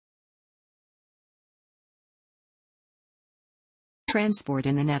Transport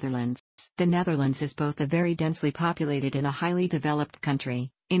in the Netherlands. The Netherlands is both a very densely populated and a highly developed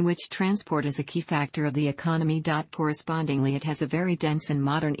country, in which transport is a key factor of the economy. Correspondingly, it has a very dense and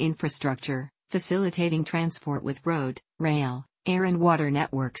modern infrastructure, facilitating transport with road, rail, air and water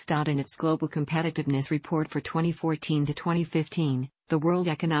networks. In its Global Competitiveness Report for 2014 to 2015, the World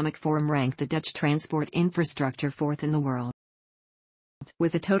Economic Forum ranked the Dutch transport infrastructure fourth in the world.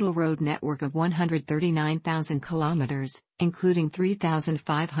 With a total road network of 139,000 kilometers, including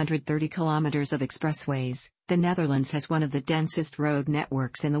 3,530 kilometers of expressways, the Netherlands has one of the densest road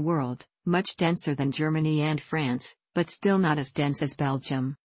networks in the world, much denser than Germany and France, but still not as dense as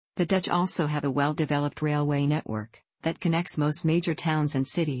Belgium. The Dutch also have a well-developed railway network that connects most major towns and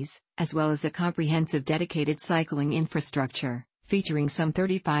cities, as well as a comprehensive dedicated cycling infrastructure, featuring some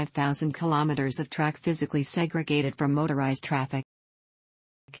 35,000 kilometers of track physically segregated from motorized traffic.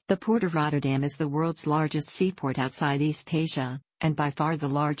 The Port of Rotterdam is the world's largest seaport outside East Asia, and by far the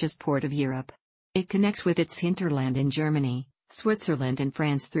largest port of Europe. It connects with its hinterland in Germany, Switzerland and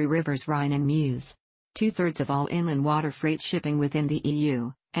France through rivers Rhine and Meuse. Two-thirds of all inland water freight shipping within the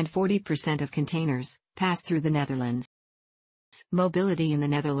EU, and 40% of containers, pass through the Netherlands. Mobility in the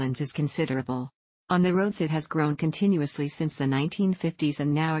Netherlands is considerable. On the roads it has grown continuously since the 1950s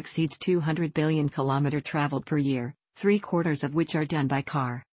and now exceeds 200 billion kilometers traveled per year, 3/4 of which are done by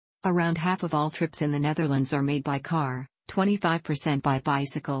car. Around half of all trips in the Netherlands are made by car, 25% by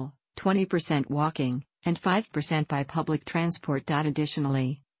bicycle, 20% walking, and 5% by public transport.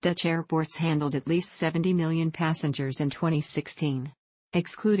 Additionally, Dutch airports handled at least 70 million passengers in 2016.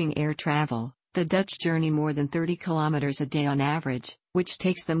 Excluding air travel, the Dutch journey more than 30 kilometers a day on average, which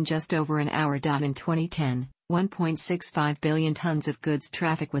takes them just over an hour. In 2010, 1.65 billion tons of goods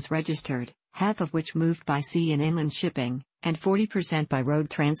traffic was registered, half of which moved by sea and inland shipping, and 40% by road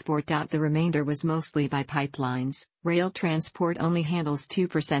transport. The remainder was mostly by pipelines. Rail transport only handles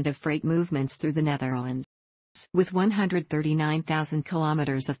 2% of freight movements through the Netherlands. With 139,000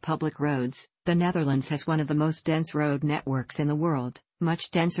 kilometers of public roads, the Netherlands has one of the most dense road networks in the world,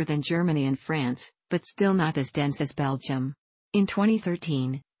 much denser than Germany and France, but still not as dense as Belgium. In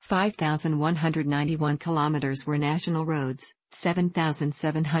 2013, 5,191 kilometers were national roads,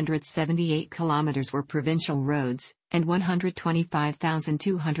 7,778 kilometers were provincial roads, and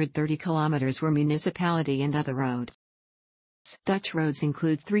 125,230 kilometers were municipality and other roads. Dutch roads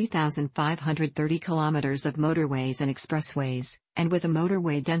include 3,530 kilometers of motorways and expressways, and with a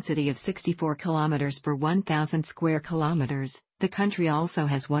motorway density of 64 kilometers per 1,000 square kilometers, the country also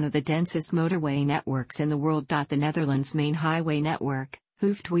has one of the densest motorway networks in the world. The Netherlands' main highway network,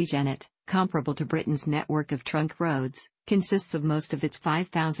 Hoofdwegennet, comparable to Britain's network of trunk roads, consists of most of its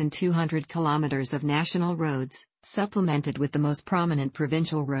 5,200 kilometers of national roads, supplemented with the most prominent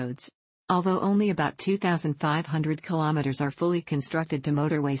provincial roads. Although only about 2,500 kilometers are fully constructed to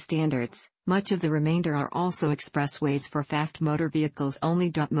motorway standards, much of the remainder are also expressways for fast motor vehicles only.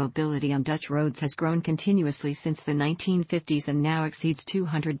 Mobility on Dutch roads has grown continuously since the 1950s and now exceeds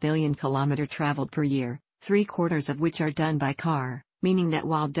 200 billion kilometers traveled per year, 3/4 of which are done by car, meaning that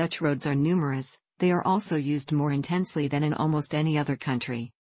while Dutch roads are numerous, they are also used more intensely than in almost any other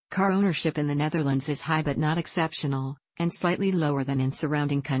country. Car ownership in the Netherlands is high but not exceptional, and slightly lower than in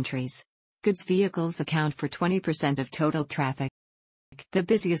surrounding countries. Goods vehicles account for 20% of total traffic. The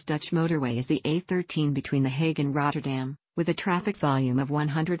busiest Dutch motorway is the A13 between The Hague and Rotterdam, with a traffic volume of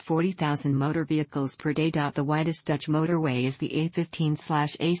 140,000 motor vehicles per day. The widest Dutch motorway is the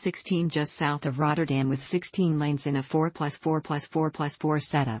A15/A16 just south of Rotterdam with 16 lanes in a 4+4+4+4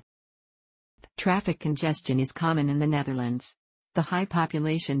 setup. Traffic congestion is common in the Netherlands. The high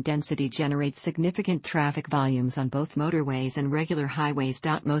population density generates significant traffic volumes on both motorways and regular highways.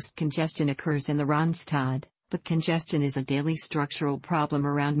 Most congestion occurs in the Randstad, but congestion is a daily structural problem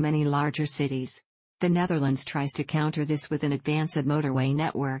around many larger cities. The Netherlands tries to counter this with an advanced motorway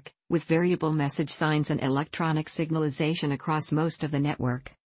network, with variable message signs and electronic signalization across most of the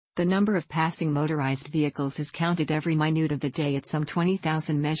network. The number of passing motorized vehicles is counted every minute of the day at some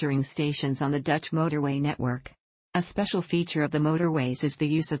 20,000 measuring stations on the Dutch motorway network. A special feature of the motorways is the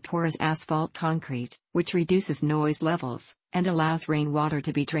use of porous asphalt concrete, which reduces noise levels, and allows rainwater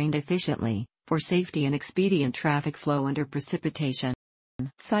to be drained efficiently, for safety and expedient traffic flow under precipitation.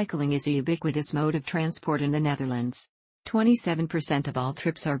 Cycling is a ubiquitous mode of transport in the Netherlands. 27% of all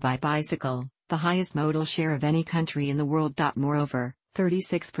trips are by bicycle, the highest modal share of any country in the world. Moreover,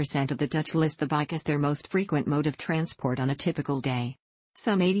 36% of the Dutch list the bike as their most frequent mode of transport on a typical day.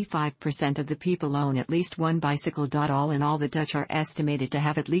 Some 85% of the people own at least one bicycle. All in all, the Dutch are estimated to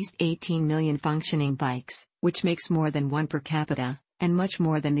have at least 18 million functioning bikes, which makes more than one per capita, and much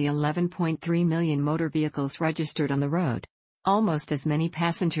more than the 11.3 million motor vehicles registered on the road. Almost as many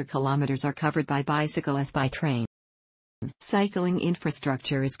passenger kilometers are covered by bicycle as by train. Cycling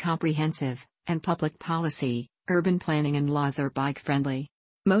infrastructure is comprehensive, and public policy, urban planning and laws are bike-friendly.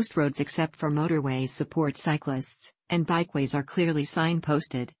 Most roads except for motorways support cyclists, and bikeways are clearly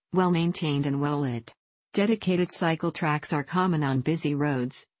signposted, well-maintained and well-lit. Dedicated cycle tracks are common on busy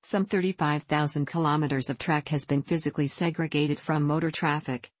roads. Some 35,000 kilometers of track has been physically segregated from motor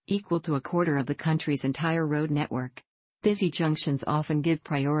traffic, equal to a quarter of the country's entire road network. Busy junctions often give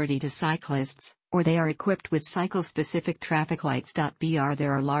priority to cyclists, or they are equipped with cycle-specific traffic lights.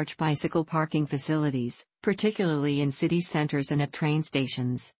 There are large bicycle parking facilities, particularly in city centers and at train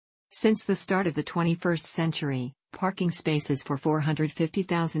stations. Since the start of the 21st century, parking spaces for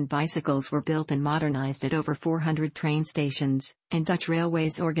 450,000 bicycles were built and modernized at over 400 train stations, and Dutch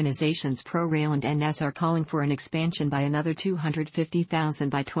Railways organizations ProRail and NS are calling for an expansion by another 250,000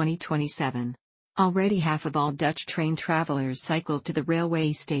 by 2027. Already half of all Dutch train travelers cycle to the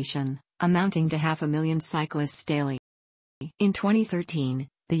railway station, amounting to 500,000 cyclists daily. In 2013,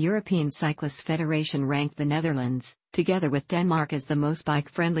 the European Cyclists Federation ranked the Netherlands, together with Denmark, as the most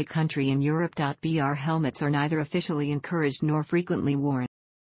bike-friendly country in Europe. BR helmets are neither officially encouraged nor frequently worn.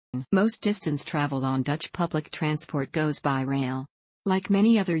 Most distance traveled on Dutch public transport goes by rail. Like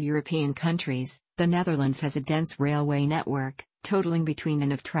many other European countries, the Netherlands has a dense railway network, totaling between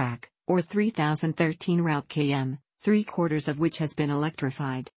and of track, or 3,013 route km, 3/4 of which has been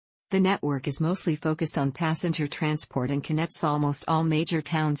electrified. The network is mostly focused on passenger transport and connects almost all major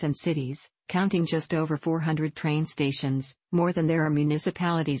towns and cities, counting just over 400 train stations, more than there are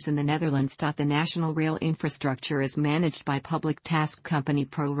municipalities in the Netherlands. The national rail infrastructure is managed by public task company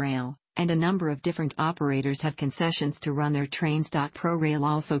ProRail, and a number of different operators have concessions to run their trains. ProRail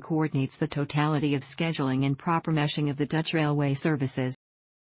also coordinates the totality of scheduling and proper meshing of the Dutch railway services.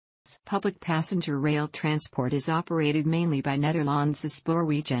 Public passenger rail transport is operated mainly by Nederlandse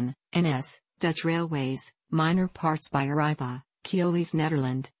Spoorwegen, NS, Dutch Railways, minor parts by Arriva, Keolis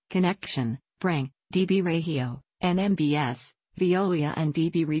Nederland, Connection, Breng, DB Regio, NMBS, Veolia and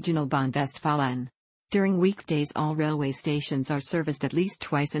DB Regional Bahn Westfalen. During weekdays all railway stations are serviced at least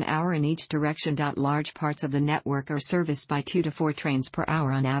twice an hour in each direction. Large parts of the network are serviced by 2 to 4 trains per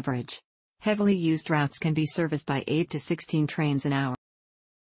hour on average. Heavily used routes can be serviced by 8 to 16 trains an hour.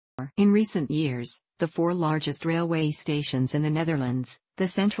 In recent years, the 4 largest railway stations in the Netherlands, the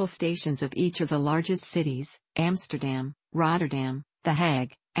central stations of each of the largest cities, Amsterdam, Rotterdam, The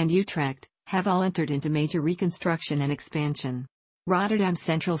Hague, and Utrecht, have all entered into major reconstruction and expansion. Rotterdam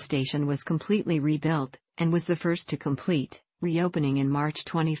Central Station was completely rebuilt, and was the first to complete, reopening in March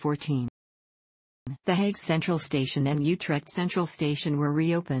 2014. The Hague Central Station and Utrecht Central Station were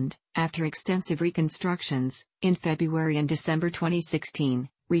reopened, after extensive reconstructions, in February and December 2016,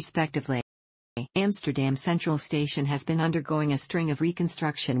 respectively. Amsterdam Central Station has been undergoing a string of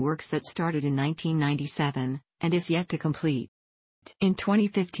reconstruction works that started in 1997, and is yet to complete. In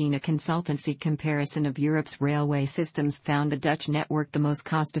 2015, a consultancy comparison of Europe's railway systems found the Dutch network the most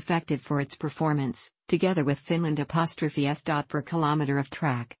cost-effective for its performance, together with Finland '(s) per kilometer of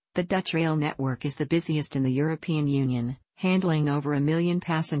track. The Dutch rail network is the busiest in the European Union, handling over 1 million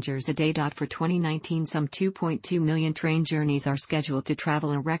passengers a day. For 2019, some 2.2 million train journeys are scheduled to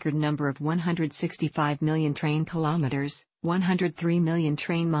travel, a record number of 165 million train kilometers, 103 million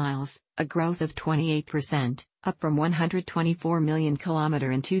train miles, a growth of 28%, up from 124 million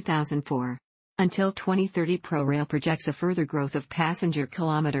kilometer in 2004. Until 2030, ProRail projects a further growth of passenger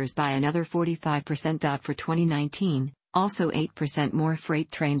kilometers by another 45%. For 2019, also 8% more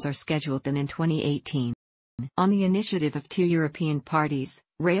freight trains are scheduled than in 2018. On the initiative of 2 European parties,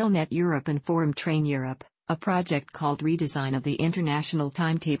 RailNet Europe and Forum Train Europe, a project called Redesign of the International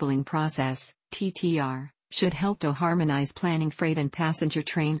Timetabling Process, TTR, should help to harmonize planning freight and passenger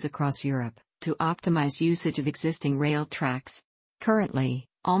trains across Europe, to optimize usage of existing rail tracks. Currently,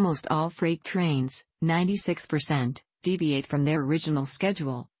 almost all freight trains, 96%, deviate from their original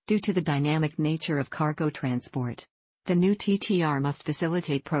schedule, due to the dynamic nature of cargo transport. The new TTR must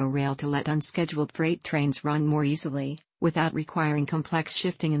facilitate ProRail to let unscheduled freight trains run more easily, without requiring complex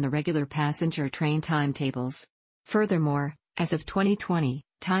shifting in the regular passenger train timetables. Furthermore, as of 2020,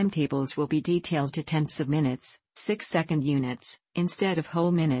 timetables will be detailed to tenths of minutes, 6-second units, instead of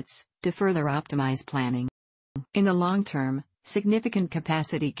whole minutes, to further optimize planning. In the long term, significant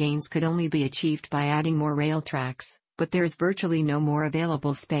capacity gains could only be achieved by adding more rail tracks, but there is virtually no more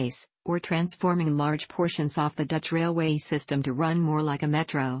available space, or transforming large portions off the Dutch railway system to run more like a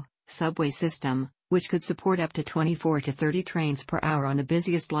metro, subway system, which could support up to 24 to 30 trains per hour on the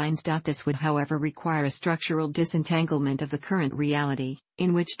busiest lines. This would, however, require a structural disentanglement of the current reality,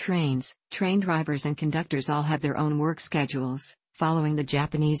 in which trains, train drivers and conductors all have their own work schedules, following the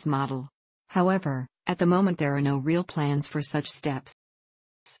Japanese model. However, at the moment there are no real plans for such steps.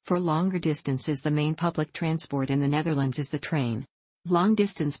 For longer distances, the main public transport in the Netherlands is the train.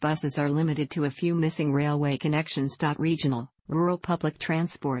 Long-distance buses are limited to a few missing railway connections. Regional, rural public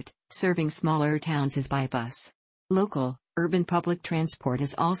transport, serving smaller towns, is by bus. Local, urban public transport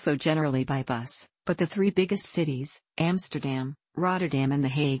is also generally by bus, but the three biggest cities, Amsterdam, Rotterdam and The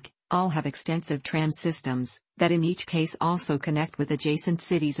Hague, all have extensive tram systems, that in each case also connect with adjacent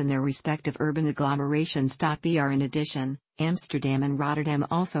cities in their respective urban agglomerations. In addition, Amsterdam and Rotterdam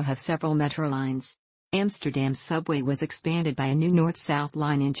also have several metro lines. Amsterdam's subway was expanded by a new north-south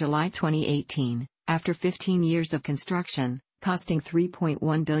line in July 2018, after 15 years of construction, costing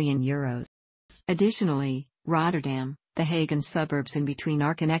 €3.1 billion. Additionally, Rotterdam, The Hague and suburbs in between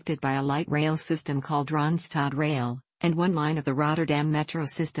are connected by a light rail system called Randstad Rail, and one line of the Rotterdam metro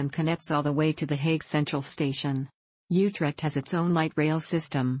system connects all the way to The Hague Central Station. Utrecht has its own light rail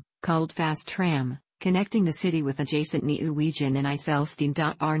system, called Fast Tram, connecting the city with adjacent Nieuwegein and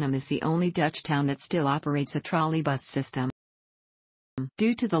IJsselstein. Arnhem is the only Dutch town that still operates a trolleybus system.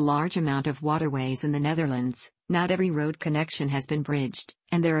 Due to the large amount of waterways in the Netherlands, not every road connection has been bridged,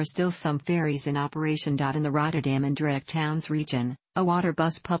 and there are still some ferries in operation. In the Rotterdam and Utrecht towns region, a water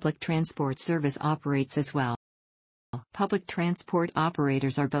bus public transport service operates as well. Public transport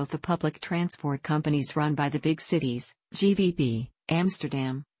operators are both the public transport companies run by the big cities, GVB,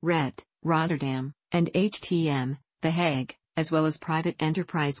 Amsterdam, RET, Rotterdam, and HTM, The Hague, as well as private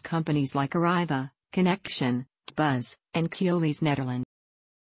enterprise companies like Arriva, Connection, Buzz, and Keolis Netherlands.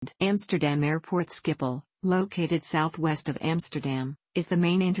 Amsterdam Airport Schiphol, located southwest of Amsterdam, is the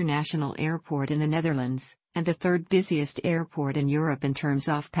main international airport in the Netherlands, and the third busiest airport in Europe in terms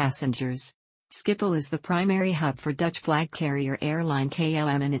of passengers. Schiphol is the primary hub for Dutch flag carrier airline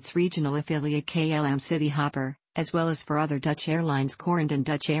KLM and its regional affiliate KLM Cityhopper, as well as for other Dutch airlines Corendon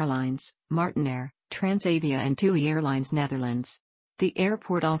Dutch Airlines, Martinair, Transavia and TUI Airlines Netherlands. The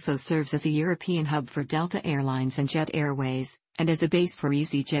airport also serves as a European hub for Delta Airlines and Jet Airways, and as a base for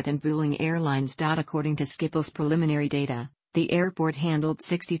EasyJet and Vueling Airlines. According to Schiphol's preliminary data, the airport handled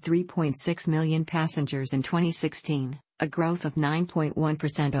 63.6 million passengers in 2016, a growth of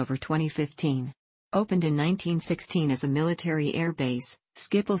 9.1% over 2015. Opened in 1916 as a military airbase,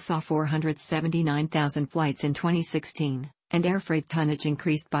 Schiphol saw 479,000 flights in 2016, and air freight tonnage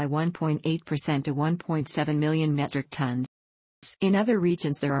increased by 1.8% to 1.7 million metric tons. In other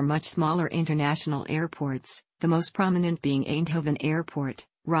regions there are much smaller international airports, the most prominent being Eindhoven Airport,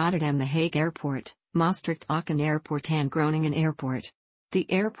 Rotterdam The Hague Airport, Maastricht-Aken Airport and Groningen Airport.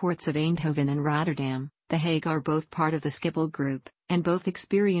 The airports of Eindhoven and Rotterdam, The Hague are both part of the Schiphol Group, and both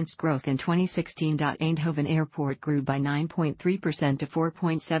experienced growth in 2016. Eindhoven Airport grew by 9.3% to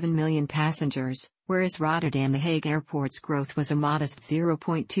 4.7 million passengers, whereas Rotterdam The Hague Airport's growth was a modest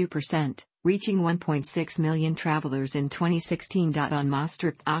 0.2%, reaching 1.6 million travelers in 2016. On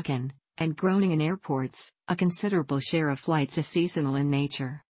Maastricht-Aken and Groningen airports, a considerable share of flights is seasonal in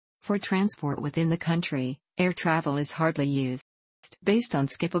nature. For transport within the country, air travel is hardly used. Based on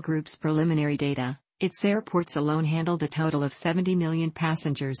Schiphol Group's preliminary data, its airports alone handled a total of 70 million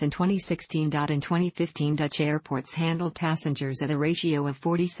passengers in 2016. In 2015, Dutch airports handled passengers at a ratio of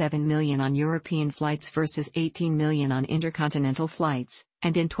 47 million on European flights versus 18 million on intercontinental flights,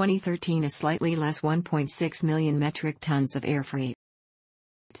 and in 2013 a slightly less 1.6 million metric tons of air freight.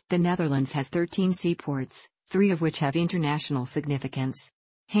 The Netherlands has 13 seaports, 3 of which have international significance.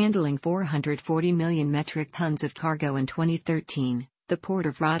 Handling 440 million metric tons of cargo in 2013, the port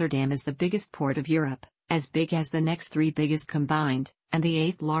of Rotterdam is the biggest port of Europe, as big as the next 3 biggest combined, and the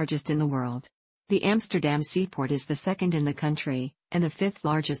 8th largest in the world. The Amsterdam seaport is the 2nd in the country, and the 5th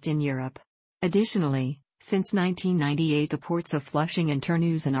largest in Europe. Additionally, since 1998 the ports of Flushing and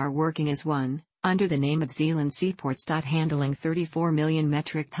Terneuzen are working as one, under the name of Zeeland Seaports. Handling 34 million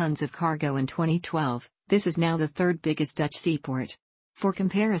metric tons of cargo in 2012, this is now the 3rd biggest Dutch seaport. For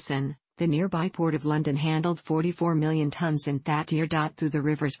comparison, the nearby port of London handled 44 million tons in that year. Through the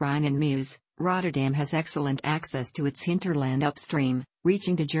rivers Rhine and Meuse, Rotterdam has excellent access to its hinterland upstream,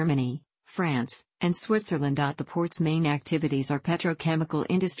 reaching to Germany, France, and Switzerland. The port's main activities are petrochemical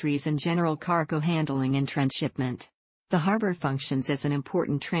industries and general cargo handling and transshipment. The harbor functions as an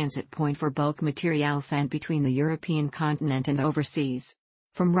important transit point for bulk materials and between the European continent and overseas.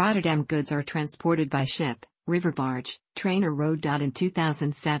 From Rotterdam, goods are transported by ship, river barge, train or road. In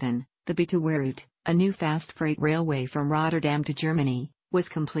 2007, the Betoerroute, a new fast freight railway from Rotterdam to Germany, was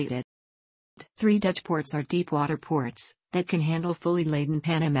completed. Three Dutch ports are deep-water ports that can handle fully laden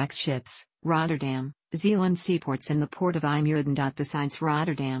Panamax ships: Rotterdam, Zeeland seaports and the port of IJmuiden. Besides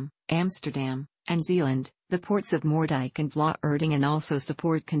Rotterdam, Amsterdam, and Zeeland, the ports of Moerdijk and Vlaardingen also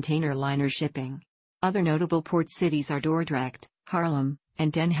support container liner shipping. Other notable port cities are Dordrecht, Haarlem,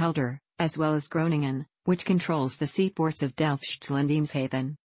 and Den Helder, as well as Groningen, which controls the seaports of Delfzijl and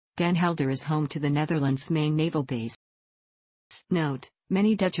Eemshaven. Den Helder is home to the Netherlands' main naval base. Note: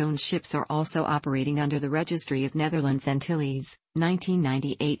 many Dutch-owned ships are also operating under the Registry of Netherlands Antilles,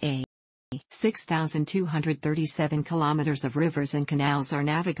 1998 A. 6,237 kilometers of rivers and canals are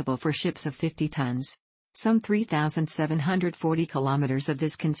navigable for ships of 50 tons. Some 3,740 kilometers of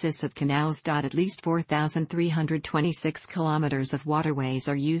this consists of canals. At least 4,326 kilometers of waterways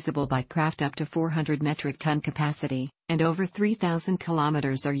are usable by craft up to 400 metric ton capacity, and over 3,000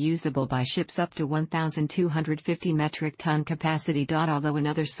 kilometers are usable by ships up to 1,250 metric ton capacity. Although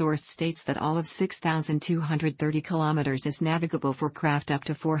another source states that all of 6,230 kilometers is navigable for craft up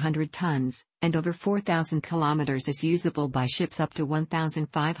to 400 tons, and over 4,000 kilometers is usable by ships up to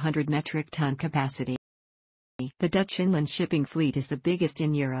 1,500 metric ton capacity. The Dutch inland shipping fleet is the biggest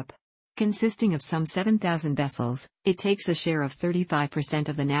in Europe. Consisting of some 7,000 vessels, it takes a share of 35%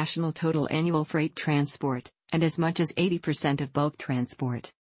 of the national total annual freight transport, and as much as 80% of bulk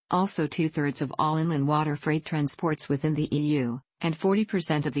transport. Also 2/3 of all inland water freight transports within the EU, and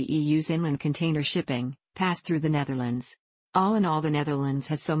 40% of the EU's inland container shipping, pass through the Netherlands. All in all, the Netherlands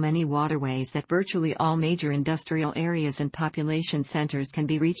has so many waterways that virtually all major industrial areas and population centers can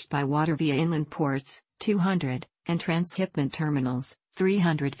be reached by water via inland ports, 200, and transshipment terminals,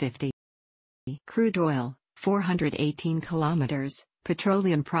 350. Crude oil, 418 kilometers,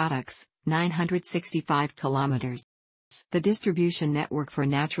 petroleum products, 965 kilometers. The distribution network for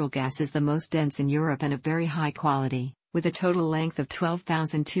natural gas is the most dense in Europe and of very high quality, with a total length of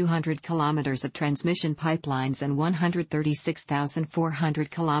 12,200 kilometers of transmission pipelines and 136,400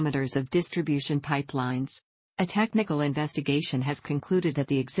 kilometers of distribution pipelines. A technical investigation has concluded that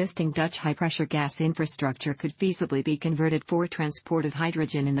the existing Dutch high-pressure gas infrastructure could feasibly be converted for transport of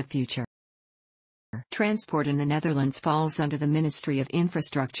hydrogen in the future. Transport in the Netherlands falls under the Ministry of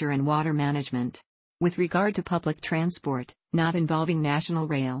Infrastructure and Water Management. With regard to public transport, not involving national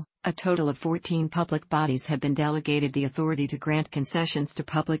rail, a total of 14 public bodies have been delegated the authority to grant concessions to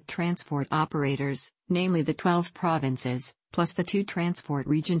public transport operators, namely the 12 provinces, plus the 2 transport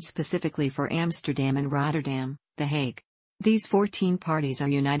regions specifically for Amsterdam and Rotterdam, The Hague. These 14 parties are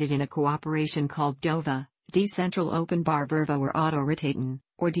united in a cooperation called DOVA, Decentral Openbaar Vervoer or Autoriteiten,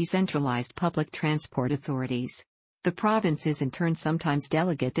 or Decentralized Public Transport Authorities. The provinces in turn sometimes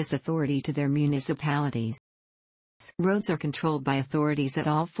delegate this authority to their municipalities. Roads are controlled by authorities at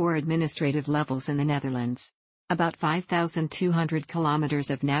all 4 administrative levels in the Netherlands. About 5,200 kilometers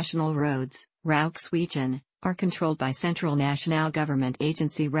of national roads, Rijkswegen, are controlled by Central National Government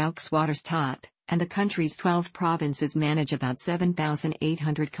Agency Rijkswaterstaat, and the country's 12 provinces manage about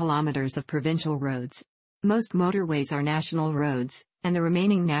 7,800 kilometers of provincial roads. Most motorways are national roads, and the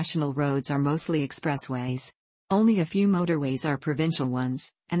remaining national roads are mostly expressways. Only a few motorways are provincial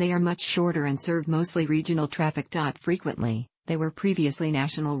ones, and they are much shorter and serve mostly regional traffic. Frequently, they were previously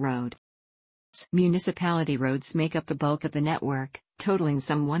national roads. Municipality roads make up the bulk of the network, totaling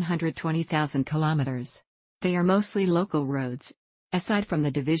some 120,000 kilometers. They are mostly local roads. Aside from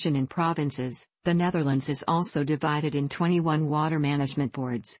the division in provinces, the Netherlands is also divided in 21 water management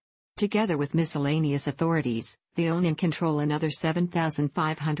boards. Together with miscellaneous authorities, they own and control another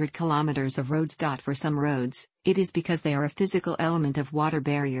 7,500 kilometers of roads. For some roads, it is because they are a physical element of water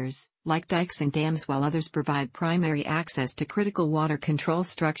barriers, like dikes and dams, while others provide primary access to critical water control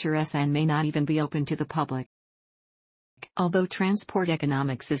structures and may not even be open to the public. Although transport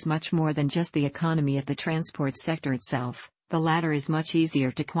economics is much more than just the economy of the transport sector itself, the latter is much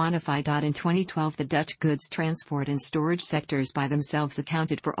easier to quantify. In 2012, the Dutch goods transport and storage sectors by themselves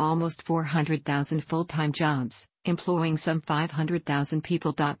accounted for almost 400,000 full-time jobs, employing some 500,000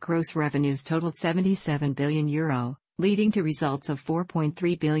 people. Gross revenues totaled €77 billion, leading to results of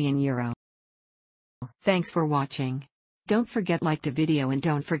 €4.3 billion. Thanks for watching. Don't forget to like the video and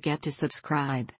don't forget to subscribe.